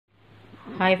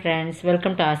Hi friends,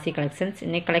 welcome to RC Collections.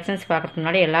 இன்னைக்கு collections பார்க்கறதுக்கு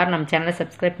முன்னாடி எல்லாரும் நம்ம சேனலை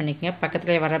சப்ஸ்கிரைப் பண்ணிக்கங்க.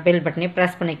 பக்கத்துல வர பெல் பட்டனை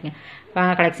பிரஸ் பண்ணிக்கங்க.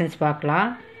 வாங்க கலெக்ஷன்ஸ் பார்க்கலாம்.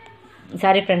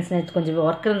 சாரி ஃப்ரெண்ட்ஸ், நேற்று கொஞ்சம்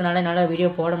ஒர்க் இருந்தனால என்னால் வீடியோ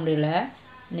போட முடியல.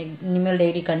 இனிமேல்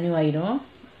டெய்லி கன்டினியூ ஆயிடும்.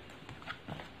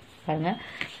 பாருங்கள்,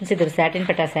 இது ஒரு சாட்டின்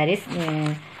பட்டா சாரீஸ்.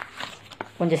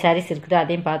 கொஞ்சம் சாரீஸ் இருக்குது,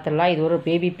 அதையும் பார்த்துடலாம். இது ஒரு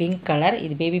பேபி பிங்க் கலர்.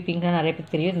 இது பேபி பிங்க்லாம் நிறைய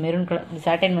பேருக்கு தெரியும். இது மெரூன் கலர். இந்த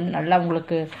சாட்டின் வந்து நல்லா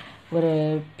உங்களுக்கு ஒரு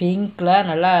பிங்க்கில்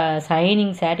நல்லா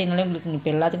சைனிங் சாட்டினாலே உங்களுக்கு இப்போ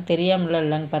எல்லாத்துக்கும் தெரியாமல்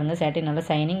இல்லைங்க. பாருங்கள், சாட்டின் நல்லா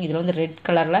சைனிங். இதில் வந்து ரெட்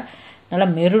கலரில் நல்லா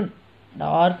மெரூன்,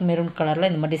 டார்க் மெரூன் கலரில்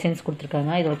இந்த மாதிரி டிசைன்ஸ்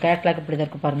கொடுத்துருக்காங்க. இதோட கேட்லாக் இப்படி தான்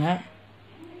இருக்குது பாருங்கள்.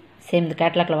 சேம் இந்த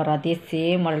கேட்லாக்கில் வர அதே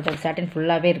சேம் மாடல் சாட்டின்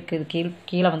ஃபுல்லாகவே இருக்குது.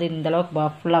 கீழே வந்து இந்தளவுக்கு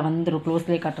ஃபுல்லாக வந்துடும்.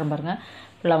 க்ளோஸ்லேயே காட்டுறேன் பாருங்கள்,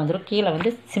 ஃபுல்லாக வந்துடும். கீழே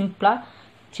வந்து சிம்பிளாக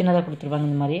சின்னதாக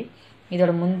கொடுத்துருப்பாங்க இந்த மாதிரி.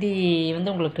 இதோட முந்தி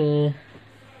வந்து உங்களுக்கு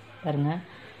பாருங்கள்,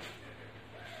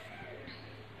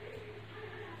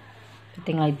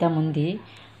 பார்த்தீங்களா, இதுதான் முந்தி.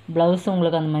 ப்ளவுஸும்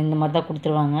உங்களுக்கு இந்த மாதிரி தான்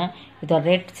கொடுத்துருவாங்க. இதோட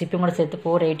ரேட் ஷிப்பிங்கோட சேர்த்து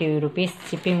 480 rupees.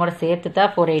 ஷிப்பிங்கோட சேர்த்து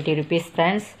தான் 480 rupees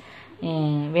ஃப்ரெண்ட்ஸ்.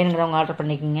 வேணுங்கிறவங்க ஆர்டர்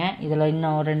பண்ணிக்கோங்க. இதில்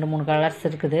இன்னும் 2-3 கலர்ஸ்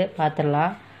இருக்குது,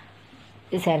 பார்த்துடலாம்.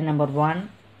 இது சாரீ நம்பர் 1,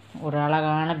 ஒரு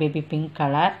அழகான baby pink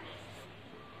colour.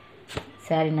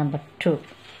 Sari number 2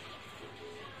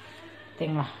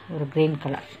 பார்த்தீங்களா, ஒரு க்ரீன்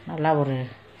கலர். நல்லா ஒரு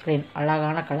க்ரீன்,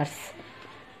 அழகான கலர்ஸ்.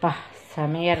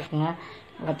 செமையாக இருக்குங்க.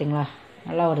 பார்த்தீங்களா,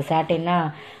 நல்லா ஒரு சாட்டின்னா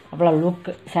அவ்வளோ லுக்.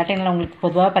 சாட்டினில் உங்களுக்கு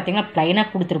பொதுவாக பார்த்திங்கன்னா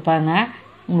ப்ளைனாக கொடுத்துருப்பாங்க.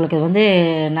 உங்களுக்கு வந்து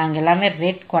நாங்கள் எல்லாமே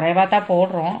ரேட் குறைவாக தான்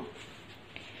போடுறோம்.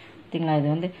 பார்த்திங்களா, இது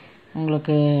வந்து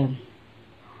உங்களுக்கு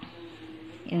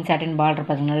இந்த சாட்டின் பார்டர்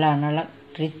பார்த்திங்கன்னா நல்லா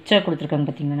ரிச்சாக கொடுத்துருக்காங்க.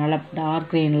 பார்த்திங்கன்னா நல்லா டார்க்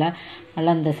க்ரீனில்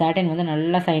நல்லா இந்த சாட்டின் வந்து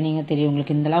நல்லா சைனிங்காக தெரியும்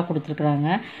உங்களுக்கு. இந்தளவு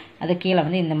கொடுத்துருக்குறாங்க. அது கீழே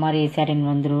வந்து இந்த மாதிரி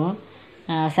சாட்டின் வந்துடும்.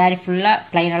 சாரீ ஃபுல்லாக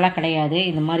ப்ளைனெல்லாம் கிடையாது.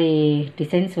 இந்த மாதிரி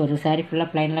டிசைன்ஸ் ஒரு சாரீ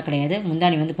ஃபுல்லாக ப்ளைனெலாம் கிடையாது.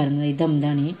 முந்தானி வந்து பாருங்கள், இதுதான்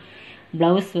முந்தானி.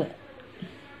 ப்ளவுஸ்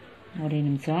ஒரே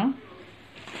நிமிஷம்,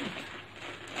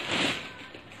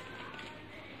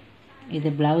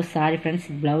 இது ப்ளவுஸ். Sorry friends,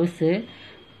 blouse.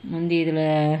 இதில்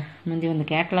முந்தி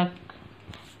வந்து கேட்லாக்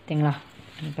பார்த்தீங்களா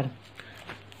பாருங்கள்.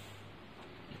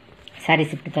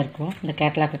 சாரீஸ் இப்படி தான் இருக்கும். இந்த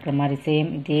கேட்லாக் இருக்கிற மாதிரி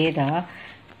சேம் இதே தான்.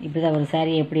 இப்படி தான் ஒரு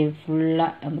சாரீ எப்படி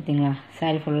ஃபுல்லாக பார்த்தீங்களா,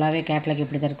 சாரீ ஃபுல்லாகவே கேட்லாக்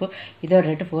இப்படி தான் இருக்கும். இதோட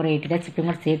ரேட்டு 480 தான்.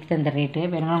 ஷிப்பிங்கோட சேர்த்து தான் இந்த ரேட்டு.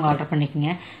 வேணுங்க அவங்க ஆர்டர்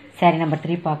பண்ணிக்கோங்க. சாரீ நம்பர்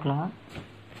 3 பார்க்கலாம்.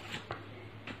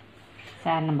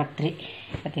 சாரீ நம்பர் 3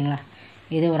 பார்த்தீங்களா,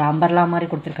 இது ஒரு அம்பர்லா மாதிரி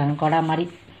கொடுத்துருக்காங்க.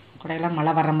 கொடையெல்லாம்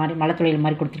மழை வர்ற மாதிரி, மழை தொழில்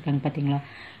மாதிரி கொடுத்துருக்காங்க. பார்த்தீங்களா,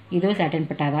 இதுவும்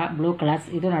சாட்டின் பட்டாதான், ப்ளூ கலர்ஸ்.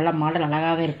 இதுவும் நல்லா மாடல்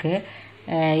அழகாகவே இருக்குது.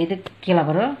 இது கீழே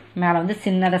வரும், மேலே வந்து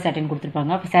சின்னதாக சாட்டின்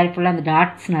கொடுத்துருப்பாங்க. இப்போ சாரி ஃபுல்லாக அந்த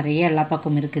டாட்ஸ் நிறைய எல்லா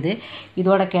பக்கமும் இருக்குது.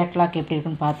 இதோட கேட்லாக் எப்படி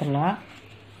இருக்குன்னு பார்த்துடலாம்.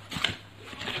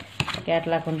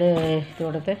 கேட்லாக் வந்து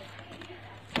இதோடது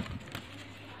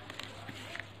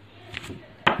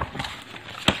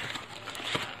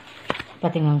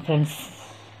பார்த்தீங்களா ஃப்ரெண்ட்ஸ்,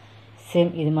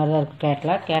 சேம் இது மாதிரி தான் இருக்கும்.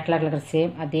 கேட்லாக்ல இருக்கிற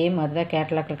சேம் அதே மாதிரி தான்.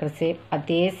 கேட்லாக்ல இருக்கிற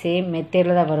அதே சேம்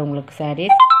மெத்தேடில் தான் வரும் உங்களுக்கு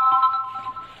சாரீஸ்.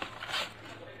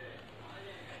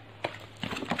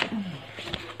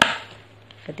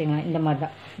 பார்த்தீங்களா, இந்த மாதிரி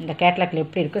தான் இந்த கேட்லாக்ல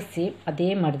எப்படி இருக்கும் சேம் அதே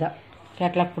மாதிரி தான்.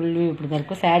 கேட்லாக் ஃபுல்லு இப்படி தான்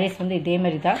இருக்கும். சாரீஸ் வந்து இதே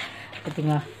மாதிரி தான்.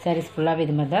 பார்த்தீங்களா, சாரீஸ் ஃபுல்லாகவே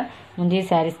இது மாதிரி தான். முந்தைய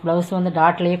சாரீஸ் ப்ளவுஸ் வந்து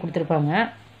டாட்லேயே கொடுத்துருப்பாங்க.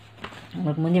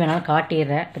 உங்களுக்கு முந்தி வேணாலும்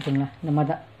காட்டிடுறேன். பார்த்தீங்களா, இந்த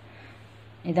மாதிரி தான்.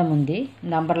 இதான் முந்தி.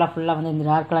 இந்த அம்பர்லாம் ஃபுல்லாக வந்து இந்த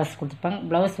டார்க் கலர்ஸ் கொடுத்துருப்பாங்க.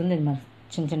 ப்ளவுஸ் வந்து இது மாதிரி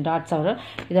சின்ன டாட்ஸ் வரும்.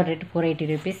 இதோட ரேட்டு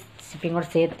 480 rupees. ஷிப்பிங்கோட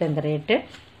சேர்த்து இந்த ரேட்டு.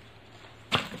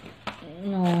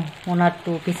 இன்னும் 1 or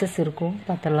 2 பீசஸ் இருக்கும்,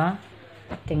 பார்த்துடலாம்.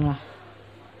 பார்த்தீங்களா,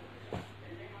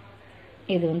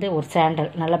 இது வந்து ஒரு சாண்டல்,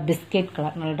 நல்லா பிஸ்கெட்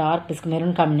கலர், நல்லா டார்க் பிஸ்கட்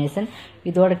மெரூன் காம்பினேஷன்.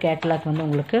 இதோட கேட்லாக் வந்து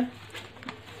உங்களுக்கு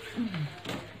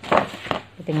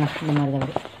பார்த்தீங்களா இந்த மாதிரி தான்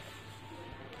வரும்.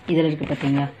 இதில் இருக்குது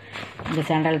பார்த்தீங்களா, இந்த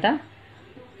சாண்டல் தான்.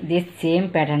 இதே சேம்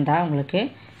பேட்டர்ன் தான் உங்களுக்கு.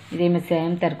 இதேமாதிரி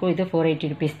சேம் தான் இருக்கும். இது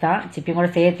 480 rupees தான். ஷிப்பிங்கோட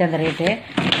சேர்த்து அந்த ரேட்டு.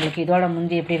 உங்களுக்கு இதோட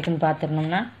முந்தி எப்படி இருக்குன்னு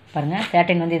பார்த்துருந்தோம்னா பாருங்கள்.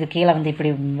 சாட்டின் வந்து இது கீழே வந்து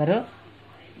இப்படி வரும்,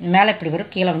 மேலே இப்படி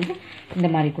வரும், கீழே வந்து இந்த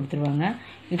மாதிரி கொடுத்துருவாங்க.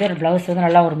 இதோட ப்ளவுஸ் வந்து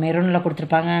நல்லா ஒரு மெரூனில்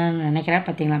கொடுத்துருப்பாங்கன்னு நினைக்கிறேன்.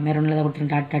 பார்த்தீங்களா, மெரூனில் தான்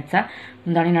கொடுத்துருங்க டாட்ஸாக.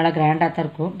 முந்தானி நல்லா கிராண்டாக தான்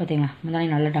இருக்கும். பார்த்தீங்களா, முந்தானி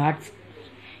நல்ல டாட்ஸ்.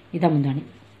 இதான் முந்தானி,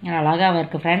 நல்லா அழகாக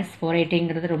இருக்குது ஃப்ரெண்ட்ஸ்.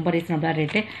 480ங்கிறது ரொம்ப ரீசனபிளாக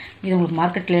ரேட்டு. இது உங்களுக்கு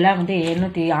மார்க்கெட்லாம் வந்து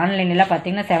 700, ஆன்லைன்லாம்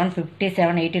பார்த்தீங்கன்னா 750,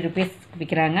 780 rupees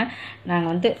விற்கிறாங்க.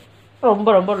 நாங்கள் வந்து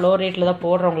ரொம்ப லோ ரேட்டில் தான்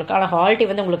போடுறவங்களுக்கு. ஆனால் குவாலிட்டி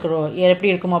வந்து உங்களுக்கு எப்படி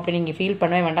இருக்குமோ அப்படி நீங்கள் ஃபீல்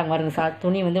பண்ணவே வேண்டாம். வருங்க,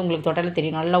 துணி வந்து உங்களுக்கு தொட்டாலே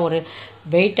தெரியும். நல்ல ஒரு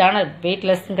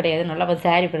வெயிட்லெஸ்ன்னு கிடையாது. நல்லா ஒரு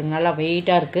சாரீ பாருங்கள், நல்லா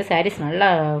வெயிட்டாக இருக்குது. சாரீஸ் நல்லா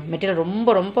மெட்டீரியல்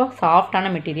ரொம்ப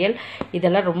சாஃப்டான மெட்டீரியல்.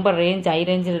 இதெல்லாம் ரொம்ப ஹை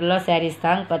ரேஞ்சிலாம் சாரீஸ்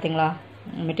தான். பார்த்தீங்களா,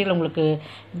 மெட்டீரியல் உங்களுக்கு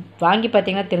வாங்கி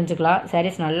பார்த்தீங்கன்னா தெரிஞ்சுக்கலாம்.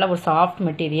 சாரீஸ் நல்ல ஒரு சாஃப்ட்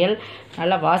மெட்டீரியல்,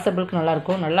 நல்லா வாஷபிளுக்கு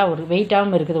நல்லாயிருக்கும். நல்லா ஒரு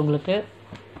வெயிட்டாகவும் இருக்குது உங்களுக்கு.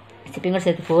 ஷிப்பிங்கோட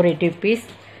சேர்த்து 480 rupees.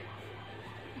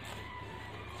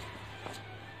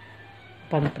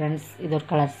 பாருங்கள் ஃப்ரெண்ட்ஸ், இது ஒரு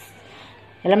கலர்ஸ்.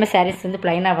 எல்லாமே சாரீஸ் வந்து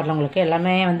ப்ளைனாக வரல உங்களுக்கு,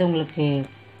 எல்லாமே வந்து உங்களுக்கு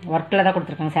ஒர்க்கில் தான்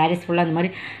கொடுத்துருக்காங்க. சாரீஸ் ஃபுல்லாக அந்த மாதிரி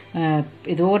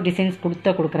ஏதோ ஒரு டிசைன்ஸ்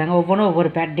கொடுக்குறாங்க. ஒவ்வொன்றும் ஒவ்வொரு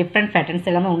டிஃப்ரெண்ட் பேட்டர்ன்ஸ்,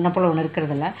 எல்லாமே ஒன்றை போல் ஒன்று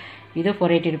இருக்கிறதில்ல. இது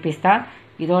 480 rupees தான்.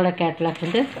 இதோட கேட்லாக்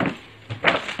வந்து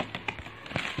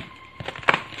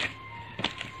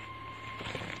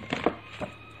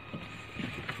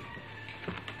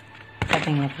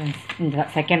பார்த்தீங்களா ஃப்ரெண்ட்ஸ், இந்த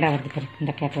செகண்டாக வருது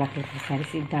இந்த கேட்லாக் இருக்கிற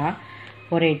சாரீஸ் இதுதான்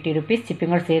 480 rupees.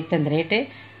 ஷிப்பிங்கோடு சேர்த்து அந்த ரேட்டு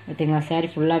பார்த்தீங்களா. சாரீ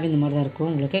ஃபுல்லாகவே இந்த மாதிரி தான் இருக்கும்.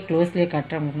 உங்களுக்கு க்ளோஸ்லேயே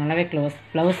காட்டுறேன், உங்களுக்கு நல்லாவே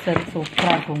ப்ளவுஸ் வந்து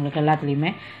சூப்பராக இருக்கும் உங்களுக்கு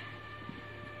எல்லாத்துலேயுமே.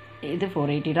 இது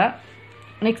 480 தான்.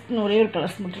 நெக்ஸ்ட் ஒரே ஒரு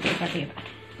கலர்ஸ் மட்டும் காட்டிடுறேன்.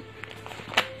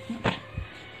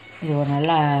 இது ஒரு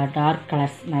நல்லா டார்க்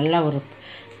கலர்ஸ், நல்லா ஒரு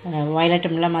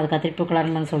வயலட்டும் இல்லாமல் அது கத்திரிப்பூ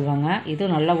கலர்னு சொல்லுவாங்க.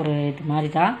 இது நல்ல ஒரு இது மாதிரி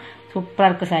தான் சூப்பராக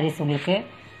இருக்குது சாரீஸ் உங்களுக்கு.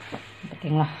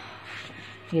 பார்த்தீங்களா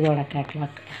இதோட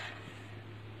கேட்லாக்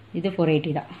இது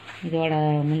 480 தான். இதோட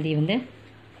முந்தி வந்து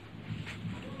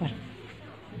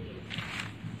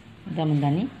இதான்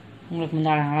முந்தானி. உங்களுக்கு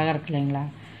முந்தா அழகாக இருக்கு இல்லைங்களா.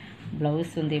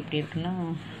 ப்ளவுஸ் வந்து எப்படி இருக்குன்னா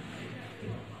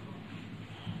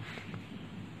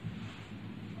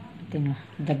பார்த்தீங்களா,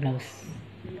 இந்த ப்ளவுஸ்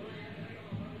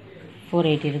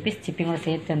 480 rupees. ஷிப்பிங்கோட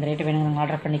சேர்த்து அந்த ரேட்டு வேணுங்க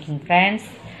ஆர்டர் பண்ணிக்கோங்க ஃப்ரெண்ட்ஸ்.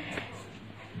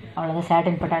 அவ்வளோதான்,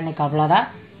 சாட்டின் பட்டா இன்றைக்கி அவ்வளோதான்.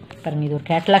 பாருங்கள், இது ஒரு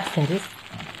கேட்லாக் சாரீஸ்,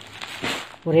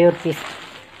 ஒரே ஒரு பீஸ்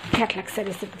கேட்லாக்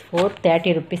சாரீஸ்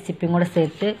 430 rupees. ஷிப்பிங்கோட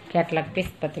சேர்த்து கேட்லாக்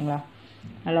பீஸ். பார்த்தீங்களா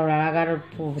நல்ல ஒரு அழகான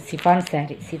சிஃபான்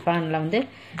சாரீ. சிஃபானில் வந்து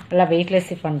நல்லா வெயிட்லெஸ்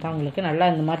சிஃபான் தான் உங்களுக்கு. நல்லா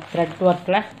இந்த மாதிரி த்ரெட்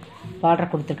ஒர்க்கில்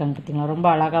பார்டர் கொடுத்துருக்காங்க. பார்த்தீங்களா ரொம்ப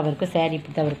அழகாக இருக்குது சாரீ.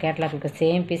 இப்படி தான் ஒரு கேட்லாக் இருக்குது.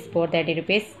 Same piece 430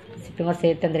 rupees. ஷிப்பிங்கோட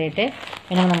சேர்த்து அந்த ரேட்டு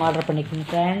வேணுங்க நம்ம ஆர்டர் பண்ணிக்கோங்க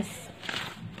ஃப்ரெண்ட்ஸ்.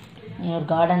 ஒரு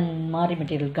கார்டன்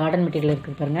மெட்டீரியல்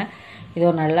இருக்குது பாருங்கள். இது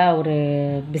ஒரு நல்லா ஒரு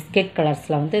பிஸ்கெட்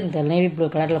கலர்ஸில் வந்து இந்த நேவி ப்ளூ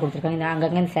கலரில் கொடுத்துருக்காங்க. இந்த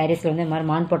அங்கங்கே இந்த சாரீஸில் வந்து இந்த மாதிரி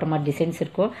மான் போட்ட மாதிரி டிசைன்ஸ்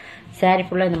இருக்கும். சாரீ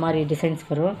ஃபுல்லாக இந்த மாதிரி டிசைன்ஸ்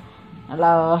வரும்.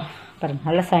 நல்லா பாருங்கள்,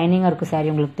 நல்லா ஷைனிங்காக இருக்கும் சாரீ,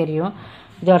 உங்களுக்கு தெரியும்.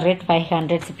 இதோட ரேட்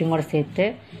 500 ஷிப்பிங்கோட சேர்த்து.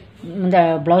 இந்த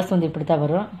ப்ளவுஸ் வந்து இப்படி தான்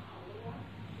வரும்.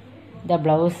 இந்த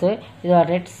ப்ளவுஸு இதோட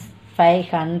ரேட்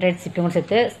 500 ஷிப்பிங்கோட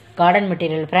சேர்த்து. கார்டன்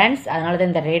மெட்டீரியல் ஃப்ரெண்ட்ஸ், அதனால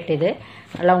தான் இந்த ரேட். இது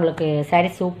நல்லா உங்களுக்கு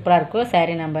சாரீ சூப்பராக இருக்கும்.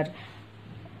 சாரீ நம்பர்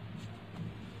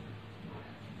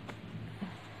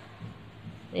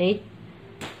 8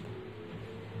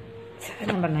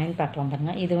 நம்பர் 9 பார்க்கலாம்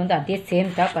பாருங்கள். இது வந்து அதே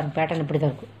சேம் தான் பாருங்கள். பேட்டர்ன் இப்படி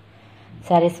தான் இருக்கும்.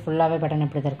 சாரீஸ் ஃபுல்லாகவே பேட்டர்ன்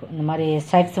இப்படி தான் இருக்கும். இந்த மாதிரி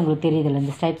ஸ்ட்ரைப்ஸ் உங்களுக்கு தெரியுது இல்லை,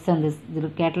 இந்த ஸ்ட்ரைப்ஸ் வந்து இது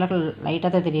கேட்லாக் லைட்டாக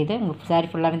தான் தெரியுது. உங்களுக்கு சாரீ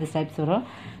ஃபுல்லாகவே இந்த ஸ்ட்ரைப்ஸ் வரும்.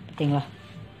 பார்த்தீங்களா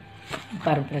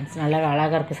பாருங்கள் ஃப்ரெண்ட்ஸ், நல்லா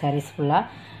அழகாக இருக்குது சாரீஸ் ஃபுல்லாக.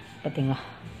 பார்த்தீங்களா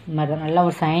இந்த மாதிரி தான் நல்லா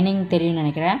ஒரு ஷைனிங் தெரியும்னு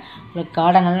நினைக்கிறேன். உங்களுக்கு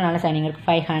கார்டனெல்லாம் நல்லா ஷைனிங் இருக்குது.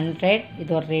 500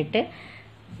 இது ஒரு ரேட்டு.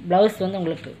 ப்ளவுஸ் வந்து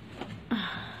உங்களுக்கு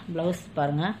ப்ளவுஸ்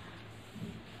பாருங்கள்.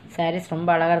 சாரீஸ் ரொம்ப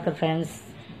அழகாக இருக்குது ஃப்ரெண்ட்ஸ்.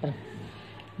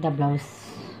 இந்த ப்ளவுஸ்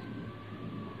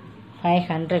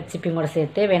 500 ஷிப்பிங்கோட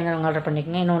சேர்த்து வேணுங்க ஆர்டர்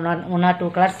பண்ணிக்கோங்க. இன்னும் ஒன் ஆர் 2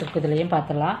 கலர்ஸ் இருக்குது, இதுலேயும்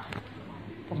பார்த்துடலாம்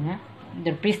பாருங்கள்.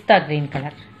 இது பிஸ்தா க்ரீன்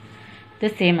கலர். இது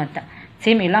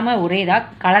சேம் எல்லாமே ஒரே தான்.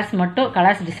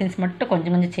 கலர்ஸ் டிசைன்ஸ் மட்டும்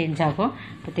கொஞ்சம் சேஞ்ச் ஆகும்.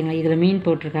 பார்த்தீங்களா இதில் மீன்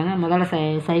போட்டிருக்காங்க. முதல்ல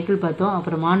சைக்கிள் பார்த்தோம்,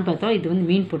 அப்புறம் மான் பார்த்தோம். இது வந்து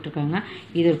மீன் போட்டிருக்காங்க.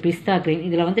 இது ஒரு பிஸ்தா க்ரீன்.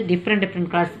 இதில் வந்து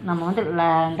டிஃப்ரெண்ட் கலர்ஸ். நம்ம வந்து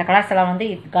இந்த கலர்ஸ் எல்லாம் வந்து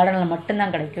கார்டனில்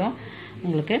மட்டும்தான் கிடைக்கும்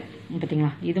உங்களுக்கு.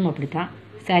 பார்த்தீங்களா இதுவும் அப்படி தான்.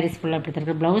 சாரீஸ் ஃபுல்லாக அப்படி தான்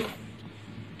இருக்குது. ப்ளவுஸ்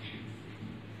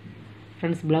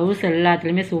ஃப்ரெண்ட்ஸ், ப்ளவுஸ்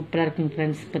எல்லாத்துலேயுமே சூப்பராக இருக்குங்க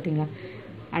ஃப்ரெண்ட்ஸ். பார்த்தீங்களா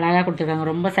அழகாக கொடுத்துருக்காங்க.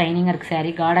 ரொம்ப ஷைனிங்காக இருக்குது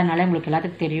சாரீ. கார்டனாலே உங்களுக்கு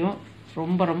எல்லாத்துக்கும் தெரியும்.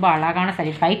 ரொம்ப அழகான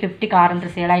சாரீ. 550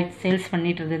 ஆரம்பத்தில் சேல்ஸ்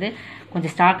பண்ணிகிட்டு இருந்தது.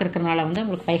 கொஞ்சம் ஸ்டாக் இருக்கிறதுனால வந்து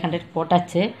உங்களுக்கு 500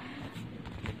 போட்டாச்சு.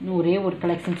 இன்னும் ஒரே ஒரு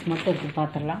கலெக்ஷன்ஸ் மட்டும் இருக்குது,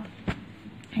 பார்த்துடலாம்.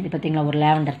 இது பார்த்திங்களா ஒரு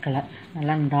லேவண்டர் கலர்,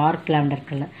 நல்லா டார்க் லேவண்டர்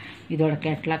கலர். இதோட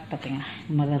கேட்லாக் பார்த்திங்கன்னா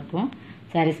இந்த மாதிரி தான் இருக்கும்.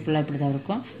 சாரீஸ் ஃபுல்லாக இப்படி தான்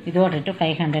இருக்கும். இதோட ரேட்டு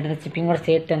 500 ஷிப்பிங்கோட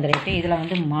சேர்த்து அந்த ரேட்டு. இதில்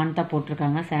வந்து மான் தான்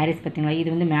போட்டிருக்காங்க. சாரீஸ் பார்த்திங்களா இது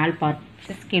வந்து மேல்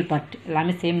பார்ட் கீழ் பார்ட்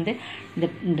எல்லாமே சேர்ந்து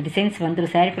இந்த டிசைன்ஸ்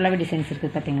வந்துடும். சாரீ ஃபுல்லாகவே டிசைன்ஸ்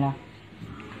இருக்குது பார்த்தீங்களா.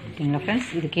 ஓகேங்களா ஃப்ரெண்ட்ஸ்,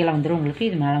 இது கீழே வந்துடும் உங்களுக்கு,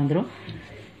 இது மேலே வந்துடும்.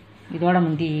 இதோட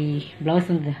முந்தி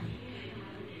ப்ளவுஸ் வந்து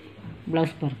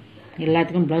ப்ளவுஸ் பாருங்கள்.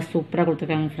 எல்லாத்துக்கும் ப்ளவுஸ் சூப்பராக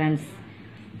கொடுத்துருக்காங்க ஃப்ரெண்ட்ஸ்.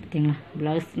 பார்த்தீங்களா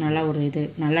ப்ளவுஸ் நல்லா ஒரு இது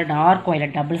நல்லா dark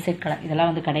violet double side colour. இதெல்லாம்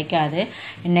வந்து கிடைக்காது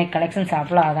இன்றைக்கி கலெக்ஷன்ஸ்.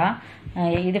 அவ்வளோதான்.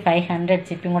 இது 500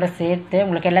 ஷிப்பிங்கோட சேர்த்து.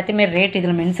 உங்களுக்கு எல்லாத்தையுமே ரேட்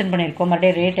இதில் மென்ஷன் பண்ணியிருக்கோம்.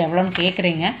 மறுபடியும் ரேட் எவ்வளோன்னு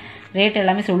கேட்குறீங்க. ரேட்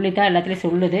எல்லாமே சொல்லித்தான் எல்லாத்துலேயும்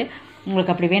சொல்லுது.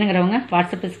 உங்களுக்கு அப்படி வேணுங்கிறவங்க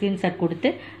வாட்ஸ்அப்பில் ஸ்க்ரீன்ஷாட்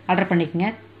கொடுத்து ஆர்டர் பண்ணிக்கோங்க.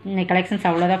 இன்னைக்கு கலெக்ஷன்ஸ்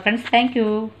அவ்வளோதான் ஃப்ரெண்ட்ஸ். தேங்க்யூ.